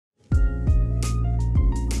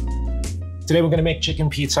Today we're gonna make chicken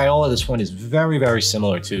pizzaiola. This one is very, very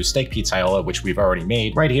similar to steak pizzaiola, which we've already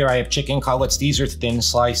made. Right here I have chicken cutlets. These are thin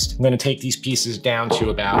sliced. I'm gonna take these pieces down to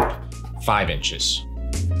about 5 inches.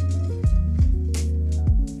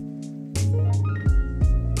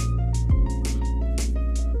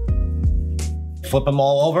 Flip them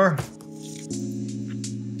all over.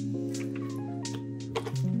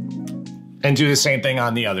 And do the same thing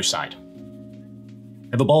on the other side. I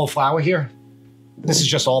have a bowl of flour here. This is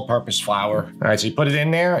just all-purpose flour. All right, so you put it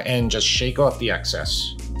in there and just shake off the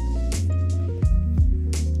excess.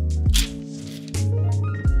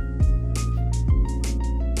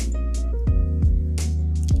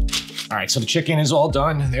 All right, so the chicken is all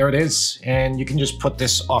done. There it is. And you can just put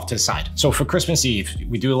this off to the side. So for Christmas Eve,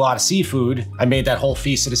 we do a lot of seafood. I made that whole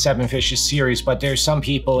Feast of the Seven Fishes series, but there's some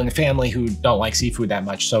people in the family who don't like seafood that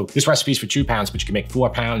much. So this recipe is for 2 pounds, but you can make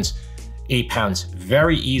 4 pounds, 8 pounds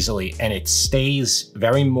very easily, and it stays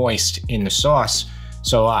very moist in the sauce.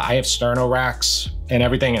 So I have sterno racks and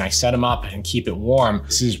everything, and I set them up and keep it warm.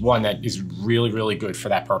 This is one that is really, really good for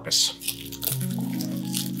that purpose.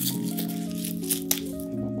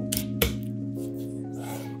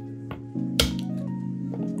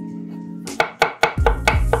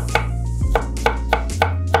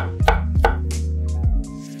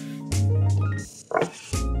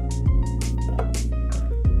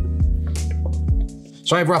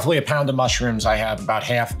 So I have roughly a pound of mushrooms. I have about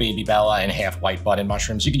half baby Bella and half white button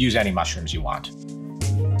mushrooms. You can use any mushrooms you want.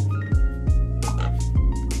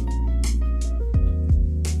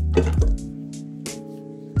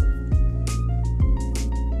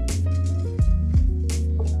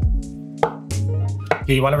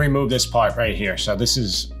 Okay, you want to remove this part right here. So this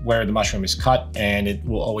is where the mushroom is cut, and it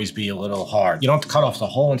will always be a little hard. You don't have to cut off the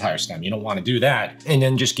whole entire stem. You don't want to do that. And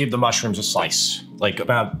then just give the mushrooms a slice, like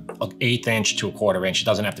about an 1/8 inch to a 1/4 inch. It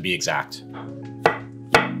doesn't have to be exact.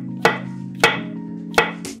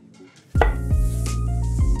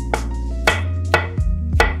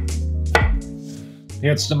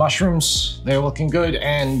 Here's the mushrooms. They're looking good.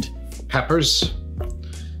 And peppers.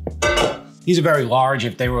 These are very large.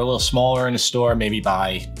 If they were a little smaller in the store, maybe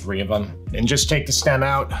buy 3 of them. And just take the stem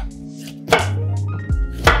out.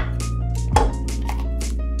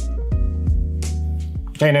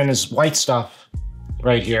 Okay, and then this white stuff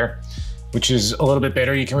right here, which is a little bit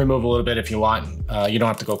bitter. You can remove a little bit if you want. You don't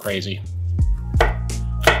have to go crazy.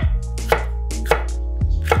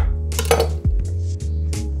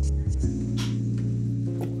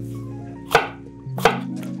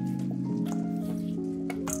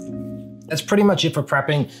 That's pretty much it for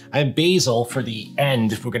prepping. I have basil for the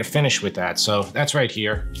end if we're gonna finish with that. So that's right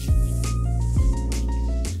here.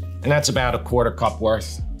 And that's about a 1/4 cup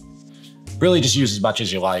worth. Really just use as much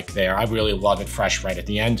as you like there. I really love it fresh right at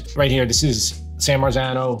the end. Right here, this is San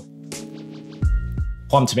Marzano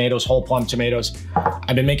plum tomatoes, whole plum tomatoes.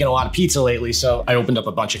 I've been making a lot of pizza lately, so I opened up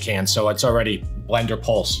a bunch of cans. So it's already blender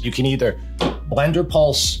pulse. You can either blender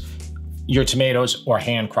pulse your tomatoes or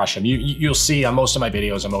hand crush them. You'll see on most of my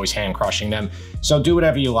videos, I'm always hand crushing them. So do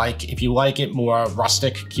whatever you like. If you like it more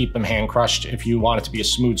rustic, keep them hand crushed. If you want it to be a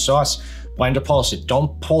smooth sauce, blender pulse it.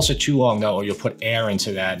 Don't pulse it too long though, or you'll put air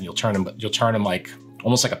into that and you'll turn them like,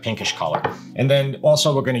 almost like a pinkish color. And then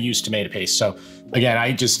also we're gonna use tomato paste. So again,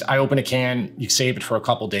 I open a can, you save it for a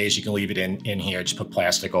couple days, you can leave it in here, just put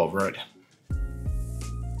plastic over it.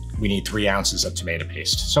 We need 3 ounces of tomato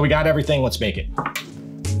paste. So we got everything, let's make it.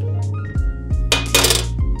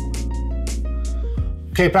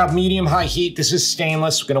 Okay, about medium-high heat. This is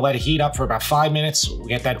stainless. We're gonna let it heat up for about 5 minutes. We'll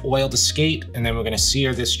get that oil to skate, and then we're gonna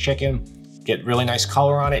sear this chicken, get really nice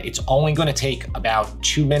color on it. It's only gonna take about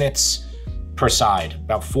 2 minutes per side,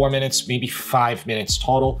 about 4 minutes, maybe 5 minutes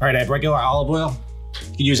total. All right, I have regular olive oil.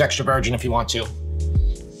 You can use extra virgin if you want to.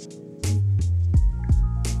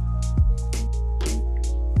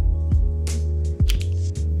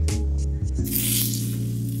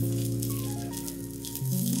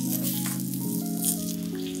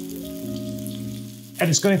 And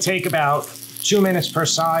it's gonna take about 2 minutes per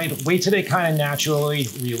side. Wait till they kind of naturally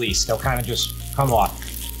release. They'll kind of just come off.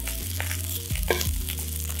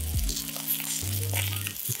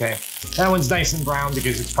 Okay, that one's nice and brown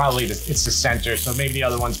because it's probably it's the center, so maybe the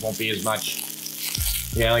other ones won't be as much.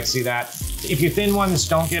 Yeah, like see that? If your thin ones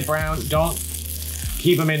don't get brown, don't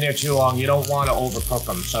keep them in there too long. You don't want to overcook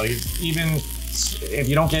them. So even if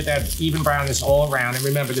you don't get that even brownness all around, and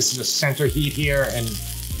remember this is a center heat here and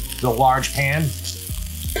the large pan,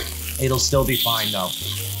 it'll still be fine though.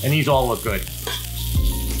 And these all look good.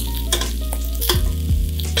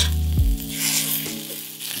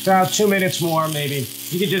 About 2 minutes more, maybe.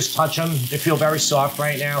 You can just touch them. They feel very soft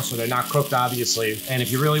right now, so they're not cooked, obviously. And if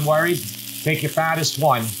you're really worried, take your fattest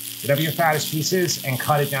one whatever your fattest piece is, and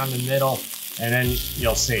cut it down the middle, and then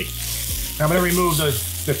you'll see. Now I'm gonna remove the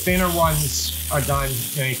thinner ones are done.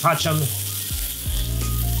 You touch them.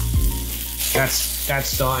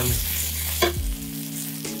 That's done.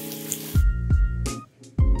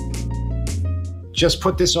 Just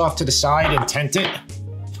put this off to the side and tent it.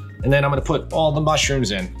 And then I'm gonna put all the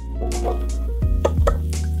mushrooms in.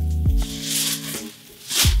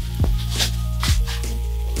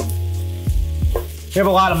 We have a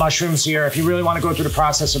lot of mushrooms here. If you really want to go through the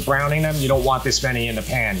process of browning them, you don't want this many in the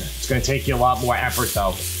pan. It's going to take you a lot more effort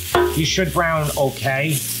though. These should brown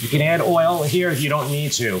okay. You can add oil here if you don't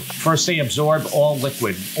need to. First they absorb all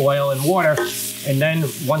liquid, oil and water, and then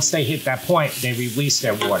once they hit that point, they release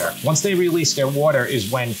their water. Once they release their water is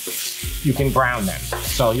when you can brown them.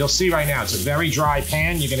 So you'll see right now, it's a very dry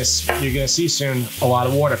pan. You're gonna see soon a lot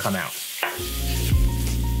of water come out.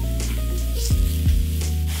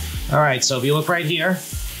 All right, so if you look right here,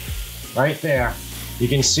 right there, you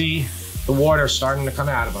can see the water starting to come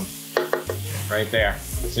out of them. Right there,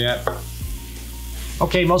 see that?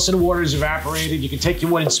 Okay, most of the water is evaporated. You can take your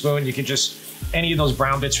wooden spoon, you can just, any of those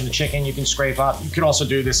brown bits from the chicken you can scrape up. You could also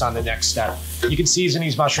do this on the next step. You can season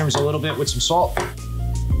these mushrooms a little bit with some salt.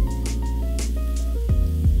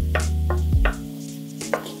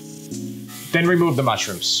 Then remove the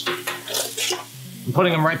mushrooms. I'm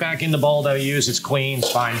putting them right back in the bowl that I used. It's clean, it's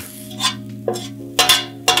fine.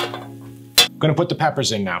 I'm gonna put the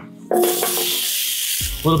peppers in now.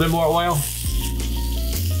 A little bit more oil.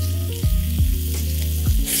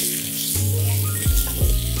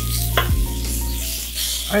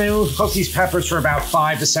 And then we'll cook these peppers for about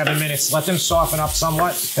 5 to 7 minutes. Let them soften up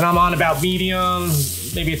somewhat. And I'm on about medium,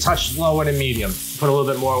 maybe a touch lower than medium. Put a little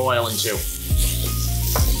bit more oil in too.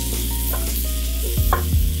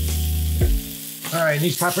 All right,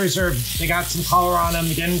 these peppers they got some color on them.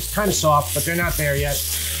 Again, it's kind of soft, but they're not there yet.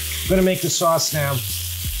 I'm gonna make the sauce now.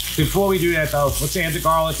 Before we do that though, let's add the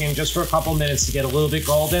garlic in just for a couple minutes to get a little bit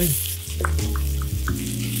golden.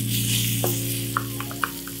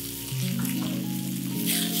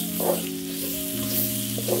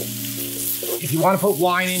 If you want to put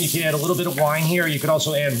wine in, you can add a little bit of wine here. You could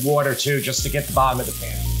also add water too, just to get the bottom of the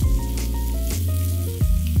pan.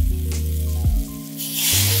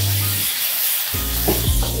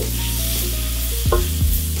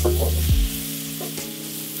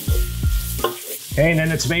 Okay, and then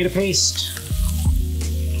the tomato paste.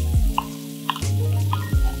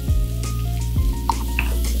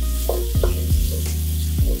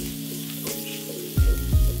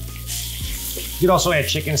 You could also add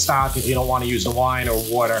chicken stock if you don't want to use the wine or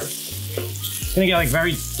water. It's gonna get like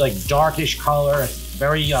very darkish color,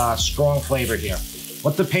 very strong flavor here.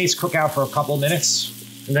 Let the paste cook out for a couple minutes,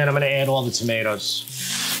 and then I'm gonna add all the tomatoes.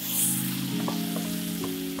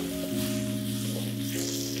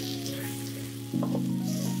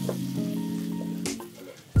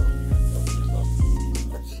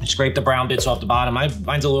 Scrape the brown bits off the bottom.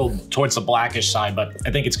 Mine's a little towards the blackish side, but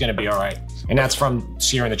I think it's gonna be all right. And that's from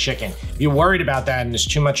searing the chicken. If you're worried about that and there's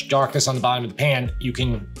too much darkness on the bottom of the pan, you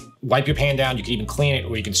can wipe your pan down, you can even clean it,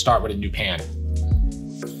 or you can start with a new pan.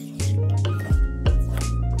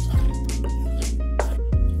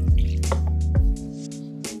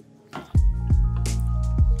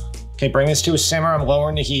 Okay, bring this to a simmer. I'm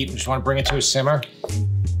lowering the heat. I just wanna bring it to a simmer.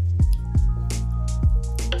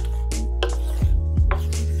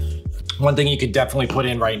 One thing you could definitely put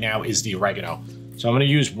in right now is the oregano. So I'm gonna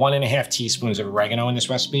use 1.5 teaspoons of oregano in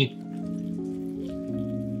this recipe.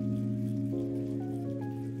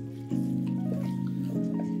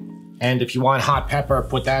 And if you want hot pepper,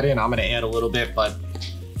 put that in. I'm gonna add a little bit, but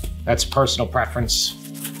that's personal preference.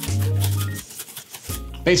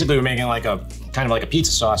 Basically, we're making like a kind of like a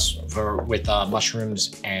pizza sauce with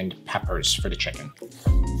mushrooms and peppers for the chicken.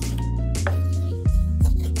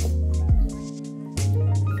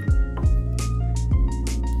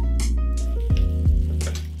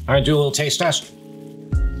 All right, do a little taste test.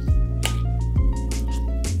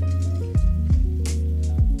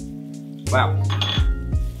 Wow.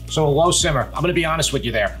 So a low simmer. I'm gonna be honest with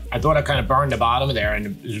you there. I thought I kind of burned the bottom of there and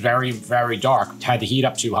it was very, very dark. Had the heat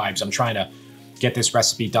up too high because I'm trying to get this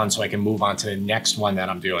recipe done so I can move on to the next one that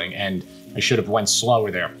I'm doing. And I should have went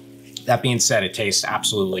slower there. That being said, it tastes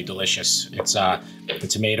absolutely delicious. It's the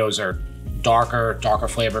tomatoes are darker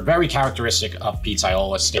flavor, very characteristic of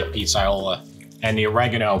Pizzaiola, steak Pizzaiola. And the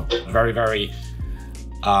oregano, very, very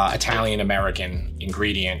Italian-American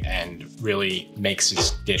ingredient and really makes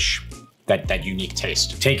this dish that unique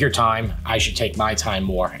taste. Take your time. I should take my time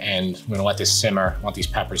more, and I'm gonna let this simmer. I want these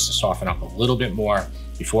peppers to soften up a little bit more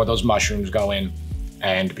before those mushrooms go in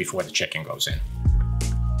and before the chicken goes in.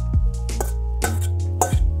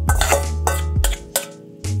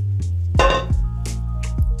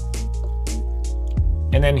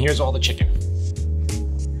 then here's all the chicken.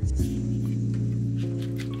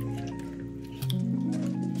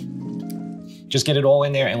 Just get it all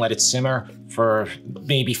in there and let it simmer for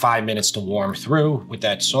maybe 5 minutes to warm through with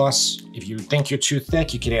that sauce. If you think you're too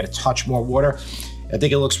thick, you can add a touch more water. I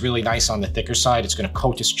think it looks really nice on the thicker side. It's gonna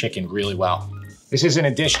coat this chicken really well. This isn't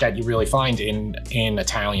a dish that you really find in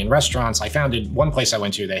Italian restaurants. I found it, one place I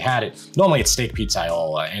went to, they had it. Normally it's steak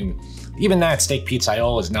pizzaiola, and even that steak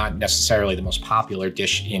pizzaiola is not necessarily the most popular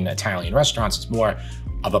dish in Italian restaurants. It's more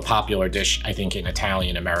of a popular dish, I think, in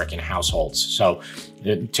Italian-American households. So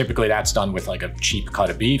typically that's done with like a cheap cut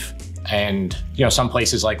of beef. And you know, some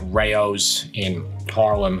places like Rayo's in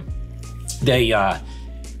Harlem, they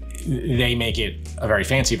make it a very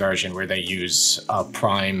fancy version where they use a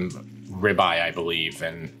prime ribeye, I believe,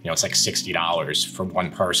 and you know, it's like $60 for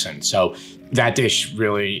one person. So that dish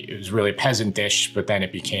is really a peasant dish, but then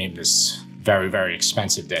it became this very, very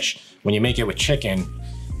expensive dish. When you make it with chicken,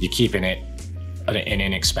 you're keeping it an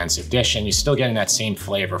inexpensive dish, and you're still getting that same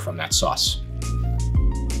flavor from that sauce.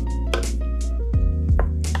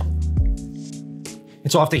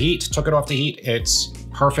 It's off the heat, took it off the heat. It's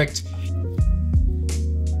perfect.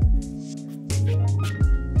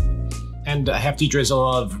 And a hefty drizzle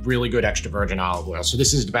of really good extra virgin olive oil. So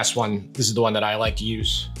this is the best one. This is the one that I like to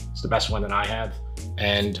use. It's the best one that I have.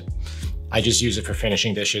 And I just use it for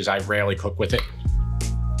finishing dishes. I rarely cook with it.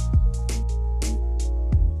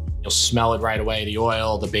 You'll smell it right away, the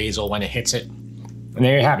oil, the basil when it hits it. And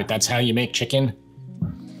there you have it. That's how you make chicken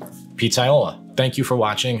pizzaiola. Thank you for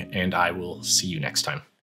watching, and I will see you next time.